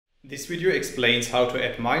This video explains how to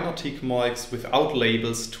add minor tick marks without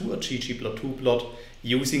labels to a ggplot2 plot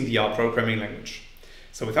using the R programming language.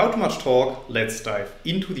 So without much talk, let's dive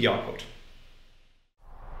into the R code.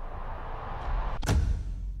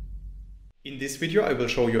 In this video I will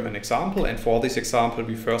show you an example, and for this example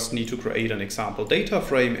we first need to create an example data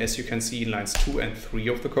frame, as you can see in lines 2 and 3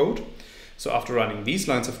 of the code. So after running these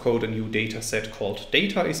lines of code, a new data set called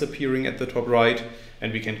data is appearing at the top right,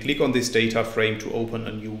 and we can click on this data frame to open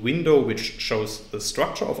a new window which shows the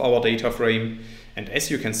structure of our data frame. And as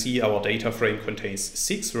you can see, our data frame contains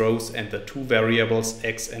 6 rows and the 2 variables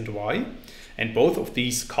x and y, and both of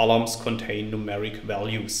these columns contain numeric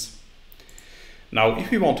values. Now, if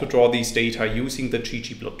we want to draw these data using the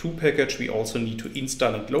ggplot2 package, we also need to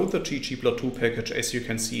install and load the ggplot2 package, as you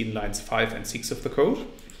can see in lines 5 and 6 of the code.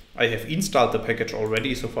 I have installed the package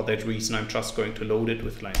already, so for that reason I'm just going to load it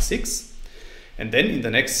with line 6. And then in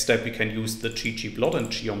the next step we can use the ggplot and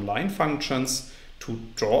geomLine functions to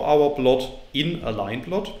draw our plot in a line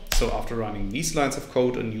plot. So after running these lines of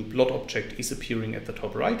code, a new plot object is appearing at the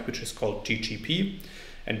top right, which is called ggp.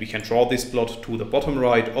 And we can draw this plot to the bottom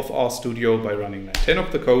right of RStudio by running line 10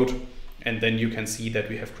 of the code. And then you can see that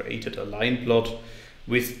we have created a line plot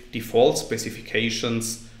with default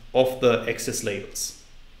specifications of the axis labels.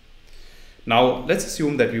 Now let's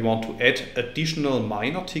assume that we want to add additional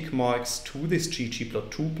minor tick marks to this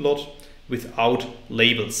ggplot2 plot without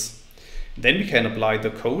labels. Then we can apply the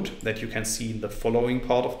code that you can see in the following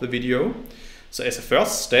part of the video. So as a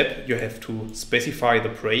first step, you have to specify the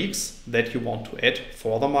breaks that you want to add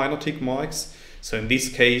for the minor tick marks. So in this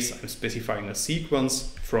case, I'm specifying a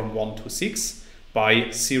sequence from 1 to 6 by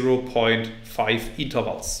 0.5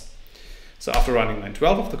 intervals. So after running line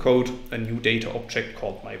 12 of the code, a new data object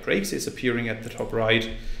called myBreaks is appearing at the top right,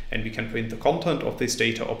 and we can print the content of this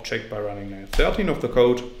data object by running line 13 of the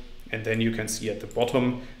code. And then you can see at the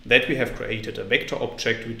bottom that we have created a vector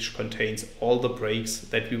object which contains all the breaks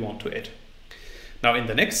that we want to add. Now in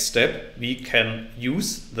the next step, we can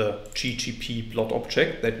use the ggplot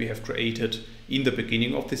object that we have created in the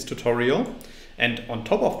beginning of this tutorial. And on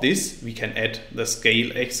top of this, we can add the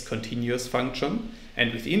scalex continuous function.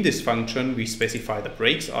 And within this function, we specify the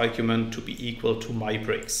breaks argument to be equal to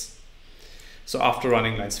myBreaks. So after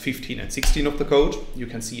running lines 15 and 16 of the code, you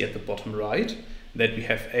can see at the bottom right that we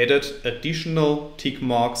have added additional tick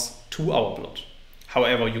marks to our plot.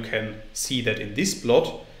 However, you can see that in this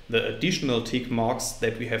plot, the additional tick marks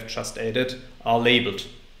that we have just added are labeled.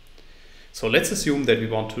 So let's assume that we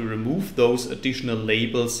want to remove those additional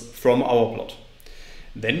labels from our plot.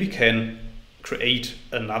 Then we can create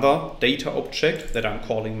another data object that I'm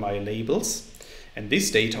calling myLabels. And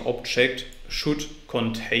this data object should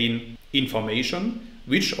contain information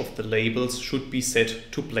which of the labels should be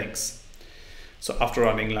set to blanks. So after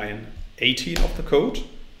running line 18 of the code,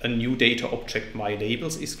 a new data object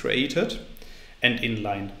myLabels is created. And in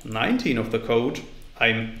line 19 of the code,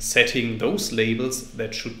 I'm setting those labels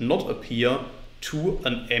that should not appear to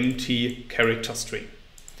an empty character string.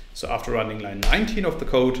 So after running line 19 of the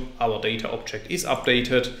code, our data object is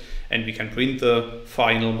updated, and we can print the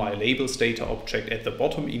final myLabels data object at the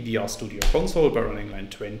bottom in the RStudio console by running line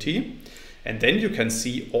 20. And then you can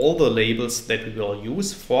see all the labels that we will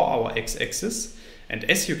use for our x-axis. And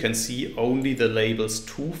as you can see, only the labels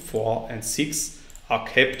 2, 4 and 6 are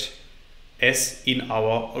kept as in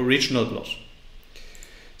our original plot.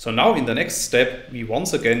 So now in the next step, we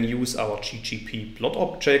once again use our ggplot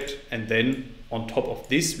object, and then on top of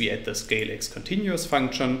this we add the scalex continuous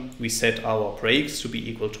function. We set our breaks to be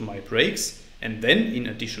equal to myBreaks, and then in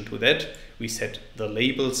addition to that we set the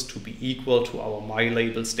labels to be equal to our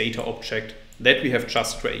myLabels data object that we have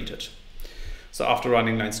just created. So after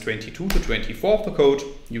running lines 22 to 24 of the code,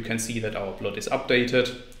 you can see that our plot is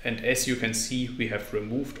updated, and as you can see, we have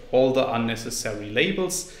removed all the unnecessary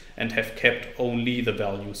labels and have kept only the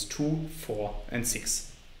values 2, 4 and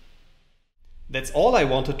 6. That's all I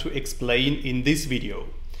wanted to explain in this video.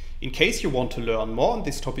 In case you want to learn more on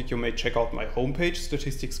this topic, you may check out my homepage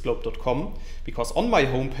statisticsglobe.com, because on my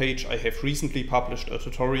homepage I have recently published a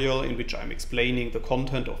tutorial in which I'm explaining the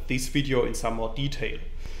content of this video in some more detail.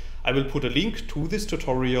 I will put a link to this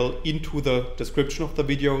tutorial into the description of the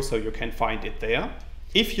video, so you can find it there.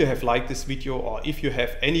 If you have liked this video, or if you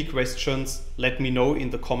have any questions, let me know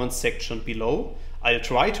in the comments section below. I'll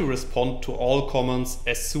try to respond to all comments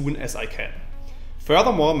as soon as I can.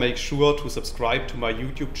 Furthermore, make sure to subscribe to my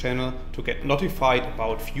YouTube channel to get notified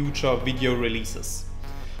about future video releases.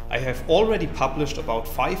 I have already published about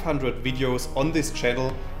 500 videos on this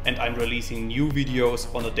channel, and I'm releasing new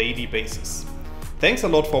videos on a daily basis. Thanks a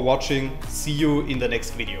lot for watching. See you in the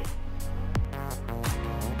next video.